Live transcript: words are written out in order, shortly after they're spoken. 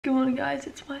Good morning guys,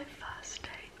 it's my first day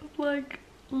of like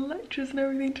lectures and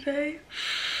everything today,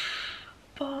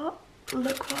 but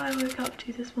look what I woke up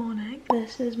to this morning.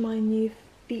 This is my new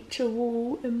feature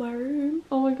wall in my room.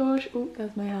 Oh my gosh, oh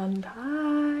there's my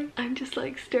handbag. I'm just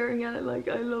like staring at it like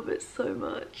I love it so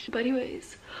much. But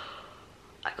anyways,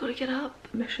 I gotta get up.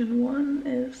 Mission one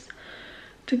is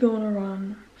to go on a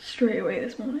run straight away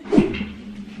this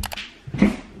morning.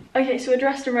 Okay, so we're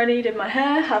dressed and ready, did my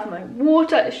hair, have my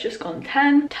water. It's just gone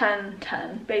 10, 10,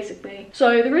 10, basically.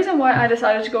 So the reason why I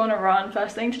decided to go on a run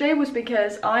first thing today was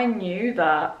because I knew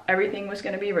that everything was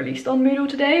going to be released on Moodle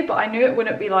today, but I knew it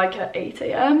wouldn't be like at 8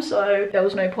 AM, so there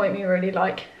was no point me really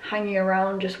like hanging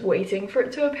around just waiting for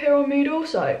it to appear on Moodle.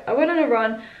 So I went on a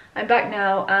run. I'm back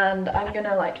now and I'm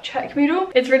gonna like check Moodle.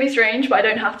 It's really strange, but I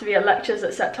don't have to be at lectures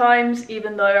at set times,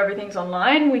 even though everything's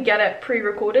online. We get it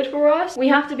pre-recorded for us. We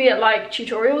have to be at like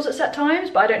tutorials at set times,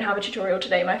 but I don't have a tutorial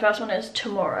today. My first one is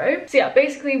tomorrow. So yeah,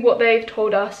 basically what they've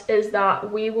told us is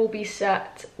that we will be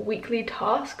set weekly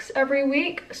tasks every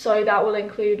week. So that will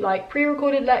include like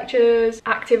pre-recorded lectures,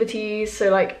 activities, so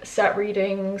like set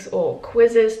readings or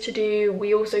quizzes to do.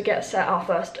 We also get set our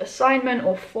first assignment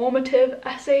or formative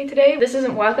essay today. This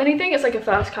isn't worth anything, it's like a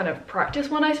first kind of practice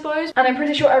one, I suppose. And I'm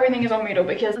pretty sure everything is on Moodle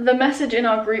because the message in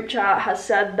our group chat has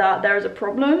said that there is a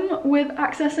problem with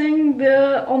accessing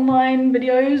the online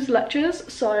videos lectures,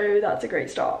 so that's a great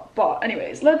start. But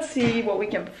anyways, let's see what we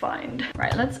can find.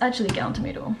 Right, let's actually get onto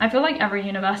Moodle. I feel like every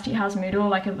university has Moodle,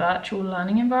 like a virtual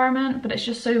learning environment, but it's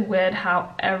just so weird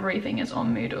how everything is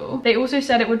on Moodle. They also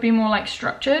said it would be more like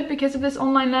structured because of this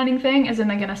online learning thing, as in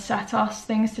they're gonna set us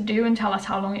things to do and tell us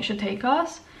how long it should take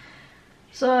us.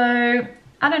 So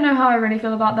I don't know how I really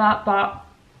feel about that, but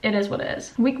it is what it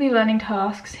is. Weekly learning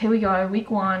tasks, here we go.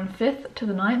 Week 1, 5th to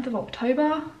the 9th of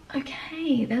October.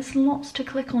 Okay, there's lots to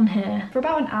click on here. For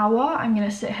about an hour, I'm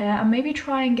gonna sit here and maybe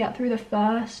try and get through the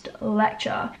first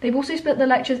lecture. They've also split the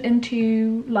lectures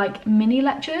into like mini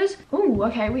lectures. Oh,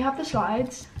 okay, we have the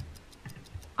slides.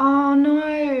 Oh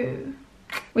no.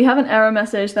 We have an error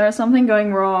message. There is something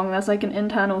going wrong. There's like an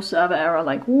internal server error.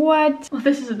 Like, what? Well,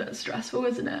 this is a bit stressful,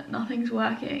 isn't it? Nothing's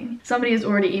working. Somebody is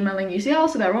already emailing UCL,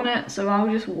 so they're on it. So I'll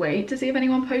just wait to see if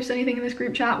anyone posts anything in this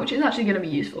group chat, which is actually going to be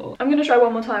useful. I'm going to try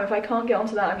one more time. If I can't get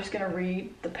onto that, I'm just going to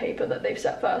read the paper that they've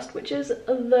set first, which is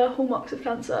the hallmarks of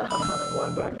cancer.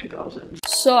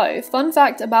 So, fun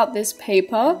fact about this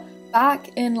paper. Back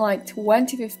in like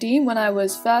 2015, when I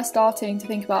was first starting to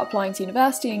think about applying to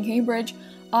university in Cambridge,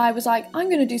 I was like, I'm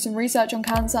gonna do some research on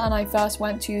cancer, and I first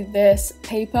went to this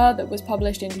paper that was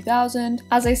published in 2000.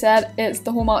 As I said, it's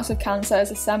the Hallmarks of Cancer.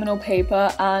 It's a seminal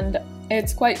paper, and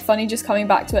it's quite funny just coming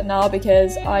back to it now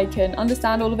because I can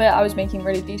understand all of it. I was making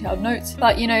really detailed notes,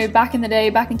 but you know, back in the day,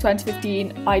 back in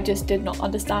 2015, I just did not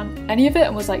understand any of it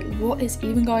and was like, what is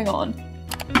even going on?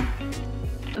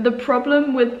 The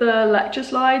problem with the lecture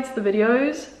slides, the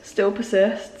videos, still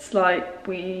persists. Like,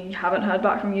 we haven't heard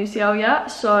back from UCL yet,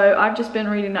 so I've just been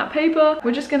reading that paper.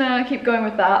 We're just gonna keep going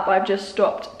with that, but I've just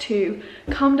stopped to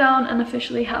come down and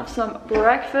officially have some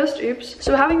breakfast. Oops.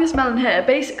 So we're having this melon here.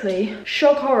 Basically,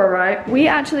 shock horror, right? We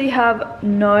actually have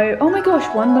no, oh my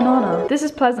gosh, one banana. This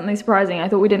is pleasantly surprising. I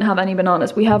thought we didn't have any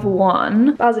bananas. We have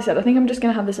one. But as I said, I think I'm just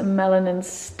gonna have this melon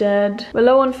instead. We're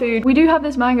low on food. We do have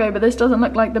this mango, but this doesn't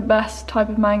look like the best type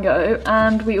of mango.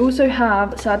 And we also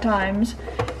have, sad times,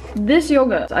 this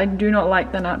yogurt. I do not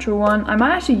like the natural one. I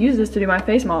might actually use this to do my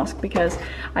face mask because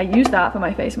I use that for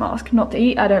my face mask, not to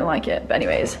eat. I don't like it, but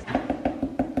anyways.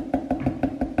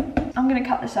 I'm gonna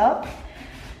cut this up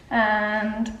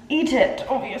and eat it,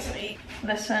 obviously.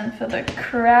 Listen for the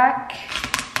crack.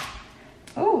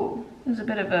 Oh, there's a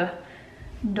bit of a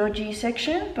dodgy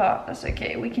section, but that's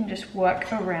okay. We can just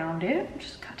work around it.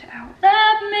 Just cut it out.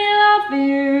 Let me love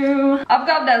you. I've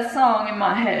got that song in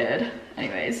my head.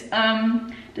 Anyways,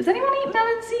 does anyone eat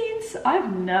melon seeds?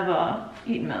 I've never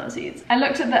eaten melon seeds. I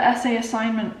looked at the essay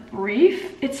assignment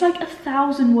brief. It's like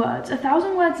 1,000 words.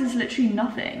 1,000 words is literally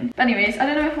nothing. But anyways, I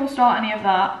don't know if we'll start any of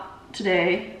that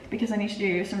today because I need to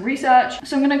do some research.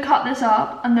 So I'm gonna cut this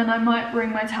up and then I might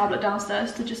bring my tablet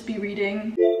downstairs to just be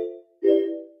reading.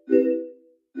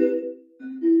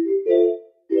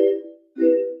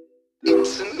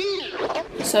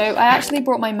 So I actually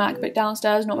brought my MacBook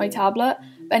downstairs, not my tablet.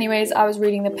 But anyways, I was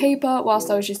reading the paper whilst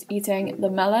I was just eating the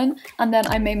melon, and then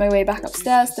I made my way back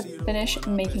upstairs to finish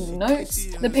making notes.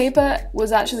 The paper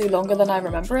was actually longer than I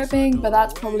remember it being, but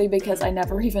that's probably because I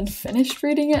never even finished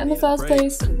reading it in the first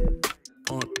place.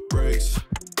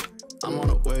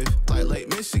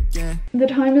 The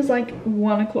time is like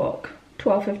 1 o'clock.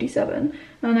 12:57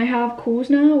 and I have calls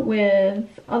now with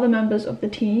other members of the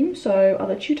team, so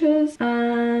other tutors,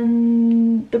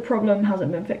 and the problem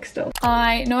hasn't been fixed still.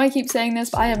 I know I keep saying this,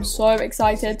 but I am so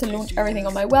excited to launch everything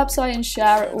on my website and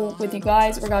share it all with you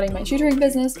guys regarding my tutoring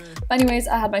business. But anyways,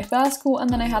 I had my first call and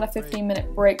then I had a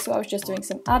 15-minute break, so I was just doing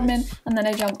some admin, and then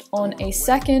I jumped on a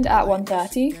second at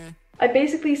 1:30. I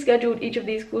basically scheduled each of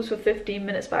these calls for 15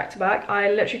 minutes back to back. I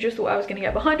literally just thought I was gonna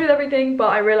get behind with everything, but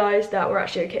I realized that we're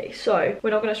actually okay. So we're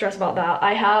not gonna stress about that.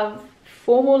 I have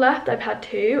 4 more left. I've had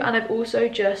 2, and I've also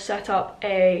just set up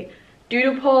a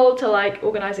doodle poll to like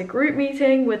organize a group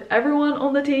meeting with everyone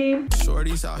on the team.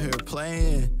 Shorties out here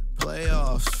playing.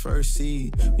 Playoffs, first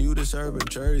seed, you deserve a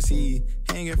jersey,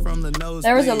 hanging from the nose.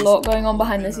 There is a lot going on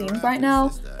behind the scenes right now,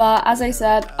 but as I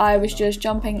said, I was just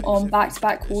jumping on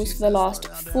back-to-back calls for the last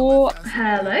 4.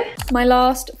 Hello. My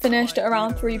last finished at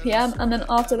around 3 p.m. and then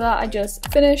after that I just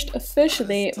finished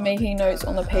officially making notes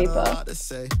on the paper. At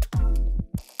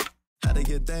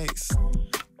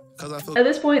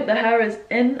this point the hair is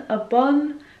in a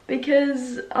bun,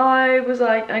 because I was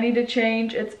like, I need to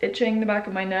change, it's itching the back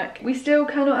of my neck. We still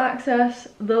cannot access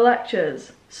the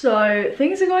lectures. So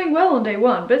things are going well on day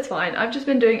 1, but it's fine. I've just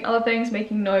been doing other things,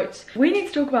 making notes. We need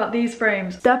to talk about these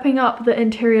frames. Stepping up the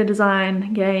interior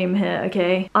design game here,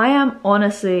 okay? I am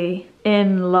honestly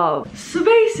in love. So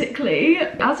basically,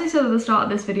 as I said at the start of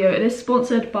this video, it is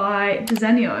sponsored by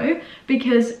Desenio,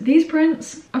 because these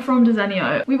prints are from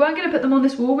Desenio. We weren't gonna put them on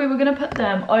this wall, we were gonna put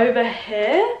them over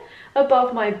here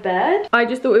above my bed. I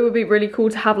just thought it would be really cool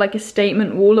to have like a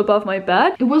statement wall above my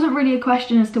bed. It wasn't really a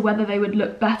question as to whether they would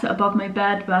look better above my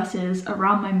bed versus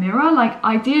around my mirror. Like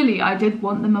ideally I did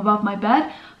want them above my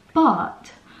bed,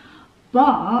 but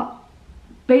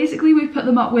basically we've put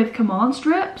them up with command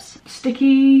strips,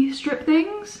 sticky strip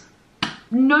things.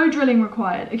 No drilling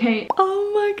required, okay?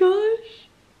 Oh my gosh,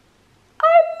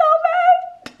 I love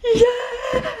it!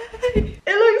 Yay!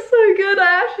 It looks so good,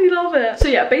 I actually love it. So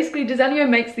yeah, basically Desenio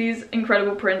makes these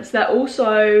incredible prints. They're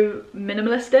also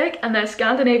minimalistic and they're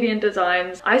Scandinavian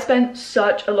designs. I spent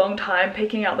such a long time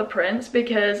picking out the prints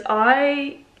because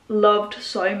I loved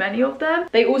so many of them.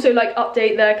 They also like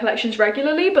update their collections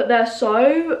regularly, but they're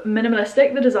so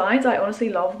minimalistic, the designs, I honestly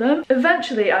love them.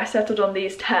 Eventually I settled on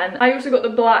these 10. I also got the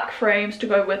black frames to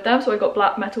go with them, so I got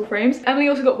black metal frames. Emily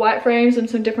also got white frames and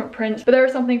some different prints, but there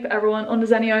is something for everyone on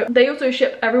Desenio. They also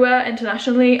ship everywhere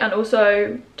internationally and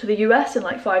also to the US in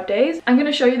like 5 days. I'm going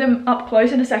to show you them up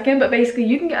close in a second, but basically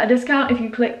you can get a discount if you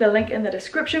click the link in the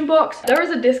description box. There is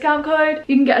a discount code.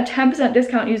 You can get a 10%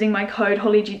 discount using my code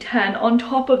HollyG10 on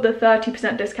top of the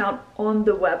 30% discount on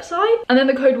the website, and then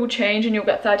the code will change and you'll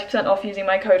get 30% off using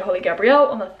my code HollyGabrielle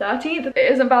on the 13th.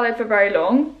 It isn't valid for very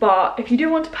long, but if you do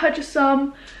want to purchase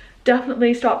some,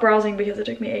 definitely start browsing because it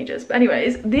took me ages. But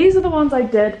anyways, these are the ones I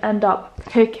did end up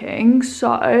picking,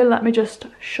 so let me just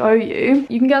show you.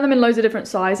 You can get them in loads of different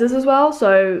sizes as well,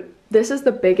 so this is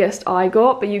the biggest I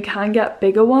got, but you can get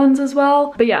bigger ones as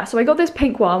well. But yeah, so I got this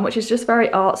pink one, which is just very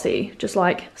artsy, just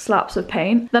like slaps of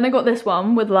paint. Then I got this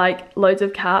one with like loads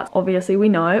of cats. Obviously we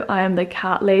know I am the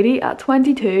cat lady at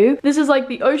 22. This is like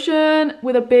the ocean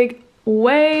with a big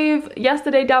wave.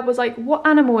 Yesterday Dad was like, what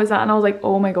animal is that? And I was like,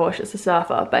 oh my gosh, it's a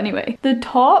surfer. But anyway, the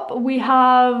top we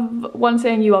have one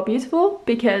saying you are beautiful,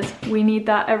 because we need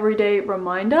that everyday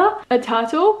reminder. A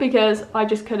turtle, because I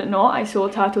just couldn't not. I saw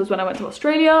turtles when I went to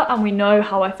Australia and we know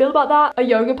how I feel about that. A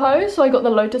yoga pose, so I got the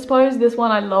lotus pose. This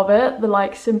one I love it, the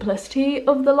like simplicity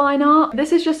of the line art.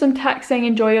 This is just some text saying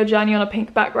enjoy your journey on a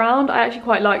pink background. I actually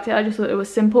quite liked it. I just thought it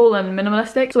was simple and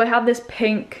minimalistic. So I have this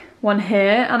pink one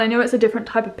here, and I know it's a different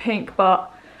type of pink,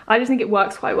 but I just think it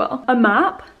works quite well. A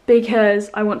map, because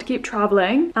I want to keep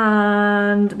traveling.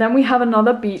 And then we have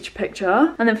another beach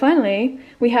picture. And then finally,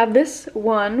 we have this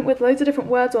one with loads of different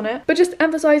words on it, but just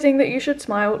emphasizing that you should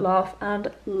smile, laugh, and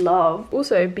love.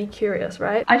 Also, be curious,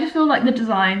 right? I just feel like the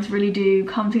designs really do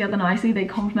come together nicely. They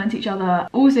complement each other.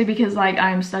 Also because like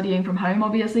I'm studying from home,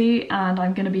 obviously, and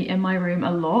I'm gonna be in my room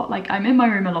a lot. Like I'm in my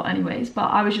room a lot anyways, but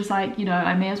I was just like, you know,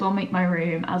 I may as well make my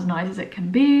room as nice as it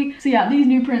can be. So yeah, these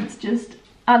new prints just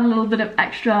add a little bit of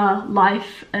extra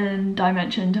life and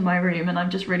dimension to my room, and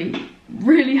I'm just really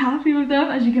happy with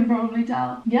them, as you can probably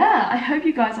tell. Yeah, I hope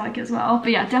you guys like it as well.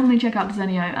 But yeah, definitely check out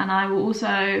Desenio, and I will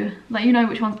also let you know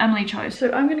which ones Emily chose.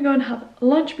 So I'm gonna go and have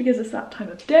lunch because it's that time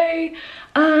of day.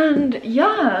 And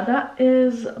yeah, that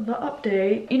is the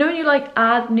update. You know when you like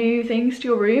add new things to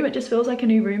your room, it just feels like a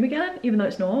new room again, even though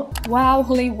it's not. Wow,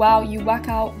 Holly, wow, you whack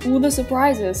out all the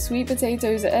surprises. Sweet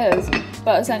potatoes it is.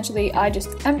 But essentially I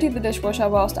just emptied the dishwasher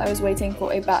while whilst I was waiting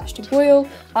for a batch to boil.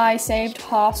 I saved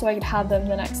half so I could have them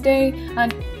the next day,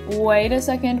 and wait a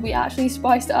second, we actually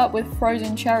spiced it up with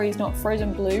frozen cherries, not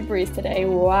frozen blueberries today.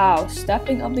 Wow,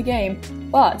 stepping up the game.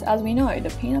 But as we know, the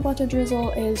peanut butter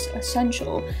drizzle is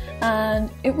essential,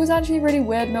 and it was actually really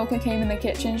weird. Milka came in the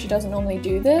kitchen. She doesn't normally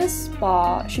do this,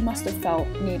 but she must have felt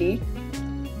needy.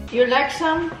 You like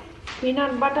some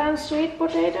peanut butter and sweet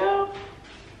potato?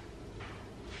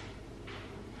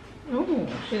 Oh,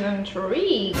 she's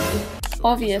intrigued.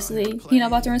 Obviously, peanut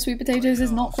butter and sweet potatoes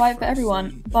is not quite for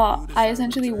everyone, but I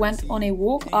essentially went on a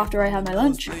walk after I had my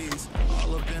lunch.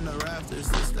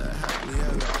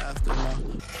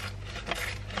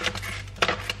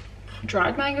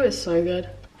 Dried mango is so good.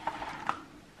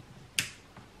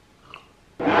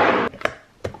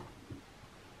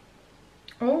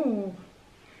 Oh,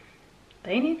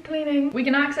 they need cleaning. We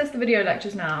can access the video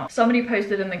lectures now. Somebody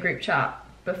posted in the group chat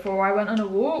before I went on a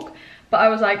walk, but I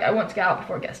was like, I want to get out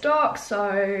before it gets dark,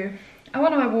 so I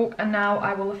went on my walk, and now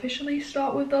I will officially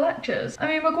start with the lectures. I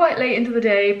mean, we're quite late into the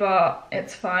day, but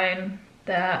it's fine.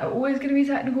 There are always going to be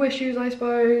technical issues, I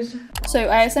suppose. So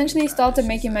I essentially started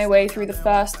making my way through the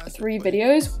first 3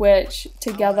 videos, which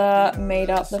together made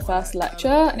up the first lecture,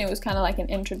 and it was kind of like an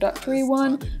introductory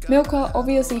one. Milka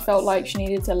obviously felt like she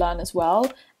needed to learn as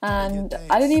well, and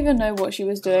I didn't even know what she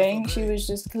was doing. She was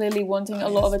just clearly wanting a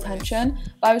lot of attention,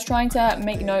 but I was trying to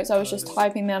make notes. I was just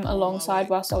typing them alongside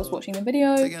whilst I was watching the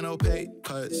video.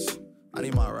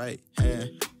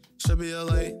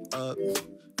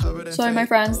 So my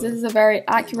friends, this is a very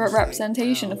accurate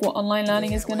representation of what online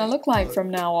learning is going to look like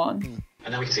from now on.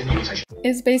 And then we can see a new mutation.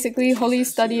 It's basically Holly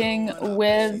studying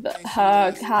with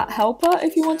her cat helper,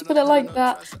 if you want to put it like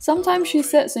that. Sometimes she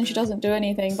sits and she doesn't do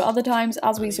anything, but other times,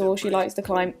 as we saw, she likes to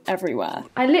climb everywhere.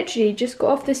 I literally just got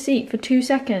off the seat for 2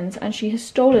 seconds and she has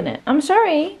stolen it. I'm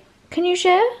sorry, can you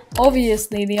share?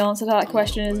 Obviously, the answer to that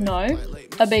question is no.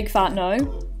 A big fat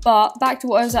no. But back to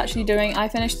what I was actually doing, I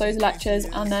finished those lectures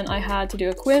and then I had to do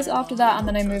a quiz after that, and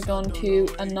then I moved on to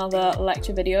another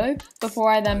lecture video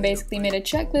before I then basically made a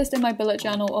checklist in my bullet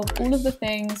journal of all of the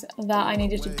things that I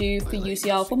needed to do for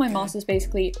UCL for my masters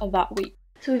basically that week.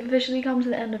 So we've officially come to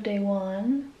the end of day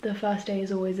 1. The first day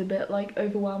is always a bit like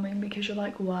overwhelming because you're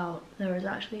like, wow, there is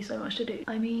actually so much to do.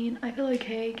 I mean, I feel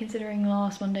okay considering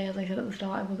last Monday, as I said at the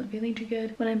start, I wasn't feeling too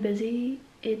good. When I'm busy,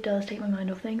 it does take my mind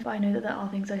off things, but I know that there are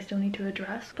things I still need to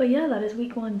address. But yeah, that is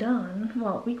week 1 done.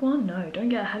 Well, week 1, no, don't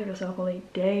get ahead of yourself, Ollie.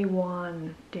 Day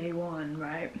one,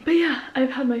 right? But yeah,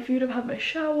 I've had my food, I've had my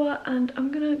shower, and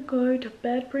I'm gonna go to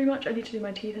bed pretty much. I need to do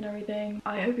my teeth and everything.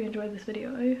 I hope you enjoyed this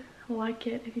video. Like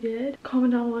it if you did.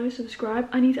 Comment down below, subscribe.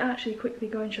 I need to actually quickly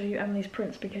go and show you Emily's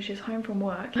prints because she's home from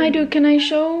work. Hi dude, can I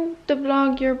show the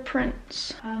vlog your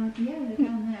prints? Yeah, they're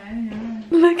down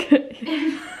there. Look at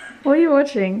you. What are you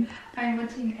watching? I'm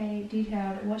watching a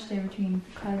detailed watch day routine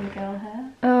for curly girl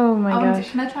hair. Oh my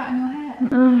gosh. Can I try it on your hair?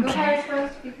 Okay. Your hair is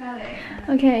supposed to be curly.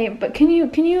 Okay, but can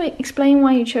you explain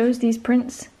why you chose these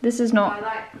prints? This is not. I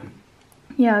like.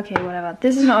 Yeah, okay, whatever.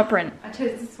 This is not a print. I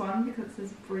chose this one because it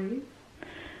says breathe,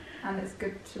 and it's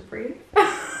good to breathe.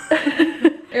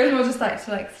 It was more just like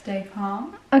to stay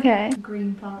calm. Okay.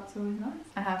 Green plants are always nice.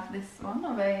 I have this one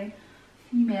of a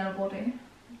female body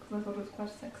because I thought it was quite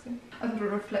sexy. I thought it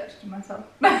reflected myself.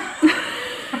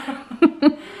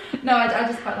 No, I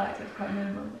just quite liked it. It's quite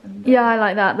minimal. And, Yeah, I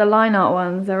like that. The line art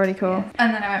ones, they're really cool. yes.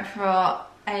 And then I went for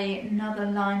another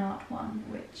line art one,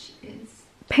 which is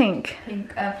Pink.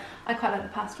 pink. I quite like the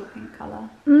pastel pink colour.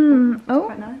 Mm. It's Oh,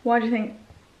 quite nice. why do you think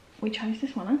we chose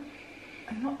this one, huh?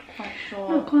 I'm not quite sure.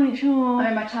 Not quite sure. I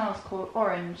mean, my channel's called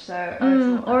Orange, so I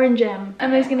thought, Orange M.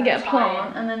 Emily's gonna get a I'll try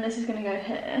plant, and then this is gonna go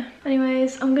here.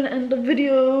 Anyways, I'm gonna end the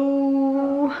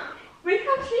video. we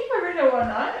can sleep over one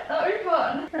night. That would be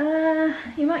fun.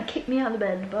 You might kick me out of the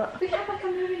bed, but We have like a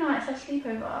movie night, so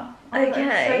sleepover.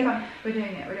 Okay. So fun. We're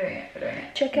doing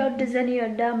it. check out the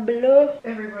Zenio down below.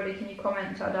 Everybody, can you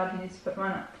comment to our dad who needs to put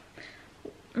mine up?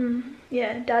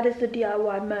 Yeah, Dad is the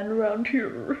DIY man around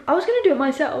here. I was gonna do it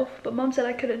myself, but Mum said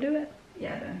I couldn't do it.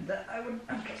 Yeah, I wouldn't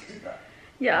have trusted that.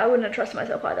 Yeah, I wouldn't have trusted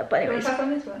myself either, but You want anyways. to try on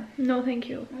this way? No, thank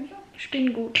you. Are you sure? Ich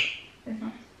bin gut. It's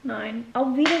nice. Nein.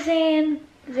 Auf Wiedersehen.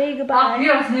 Say goodbye.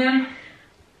 Wiedersehen.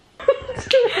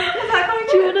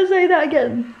 Do you want to say that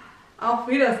again? Auf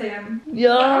Wiedersehen.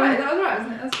 Ja. Alright, that was right,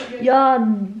 wasn't it? That's quite good. Ja,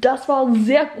 das war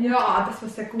sehr gut. Ja, das war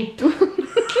sehr gut.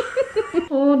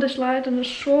 Oh, das Leiden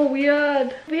ist so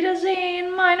weird.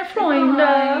 Wiedersehen, meine Freunde.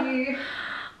 Bye.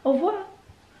 Au revoir.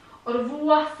 Au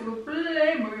revoir, s'il vous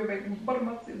plaît.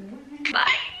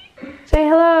 Bye. Say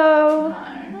hello.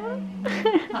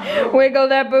 Hello. Wiggle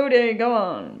that booty. Go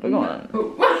on. Go on.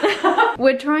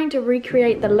 We're trying to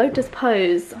recreate the lotus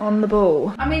pose on the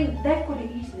ball. I mean, they've got to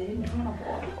eat.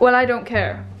 Well, I don't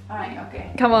care. Alright,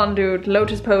 okay. Come on, dude.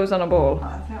 Lotus pose on a ball.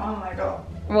 Oh my god.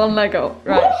 One leg up.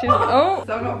 Right, she's... Oh!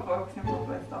 So I'm not focusing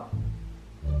properly, stop.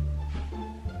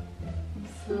 I'm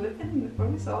slipping the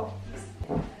funny socks.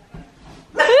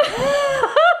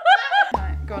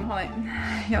 Right, go on, Holly.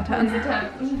 Your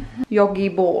turn. Yogi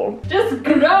ball. Just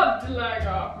grab the leg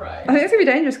up, right? I think it's gonna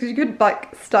be dangerous because you could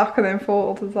like stuck and then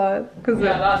fall to the side. Yeah,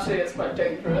 that actually is quite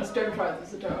dangerous. Don't try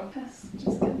this at home. Yes,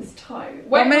 just get this tight.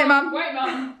 Wait, 1 minute, Mum. Wait,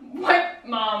 Mum. Wait,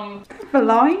 Mum.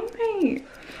 Blind me.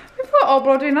 We've got all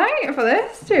bloody night for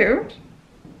this, dude.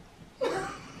 Wait,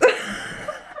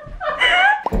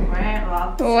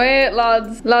 lads. Wait,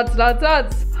 lads. Lads, lads,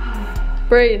 lads.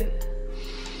 Breathe.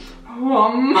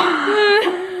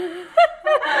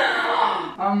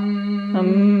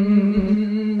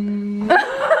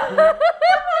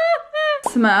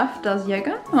 Smurf does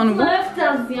yoga on a wall. Smurf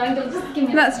does yoga, just give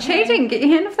me That's cheating. Get your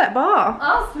hand off that bar.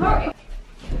 Oh, sorry.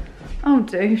 Oh,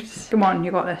 dude. Come on,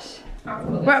 you got this.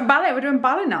 We're at ballet. We're doing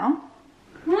ballet now.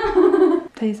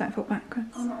 Please don't fall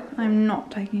backwards. I'm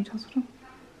not taking you to hospital.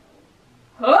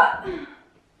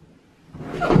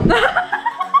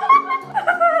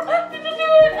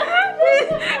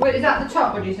 Wait, is that the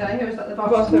top, would you say? Or is that the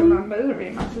bottom? It doesn't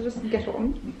really matter. Just get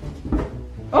on.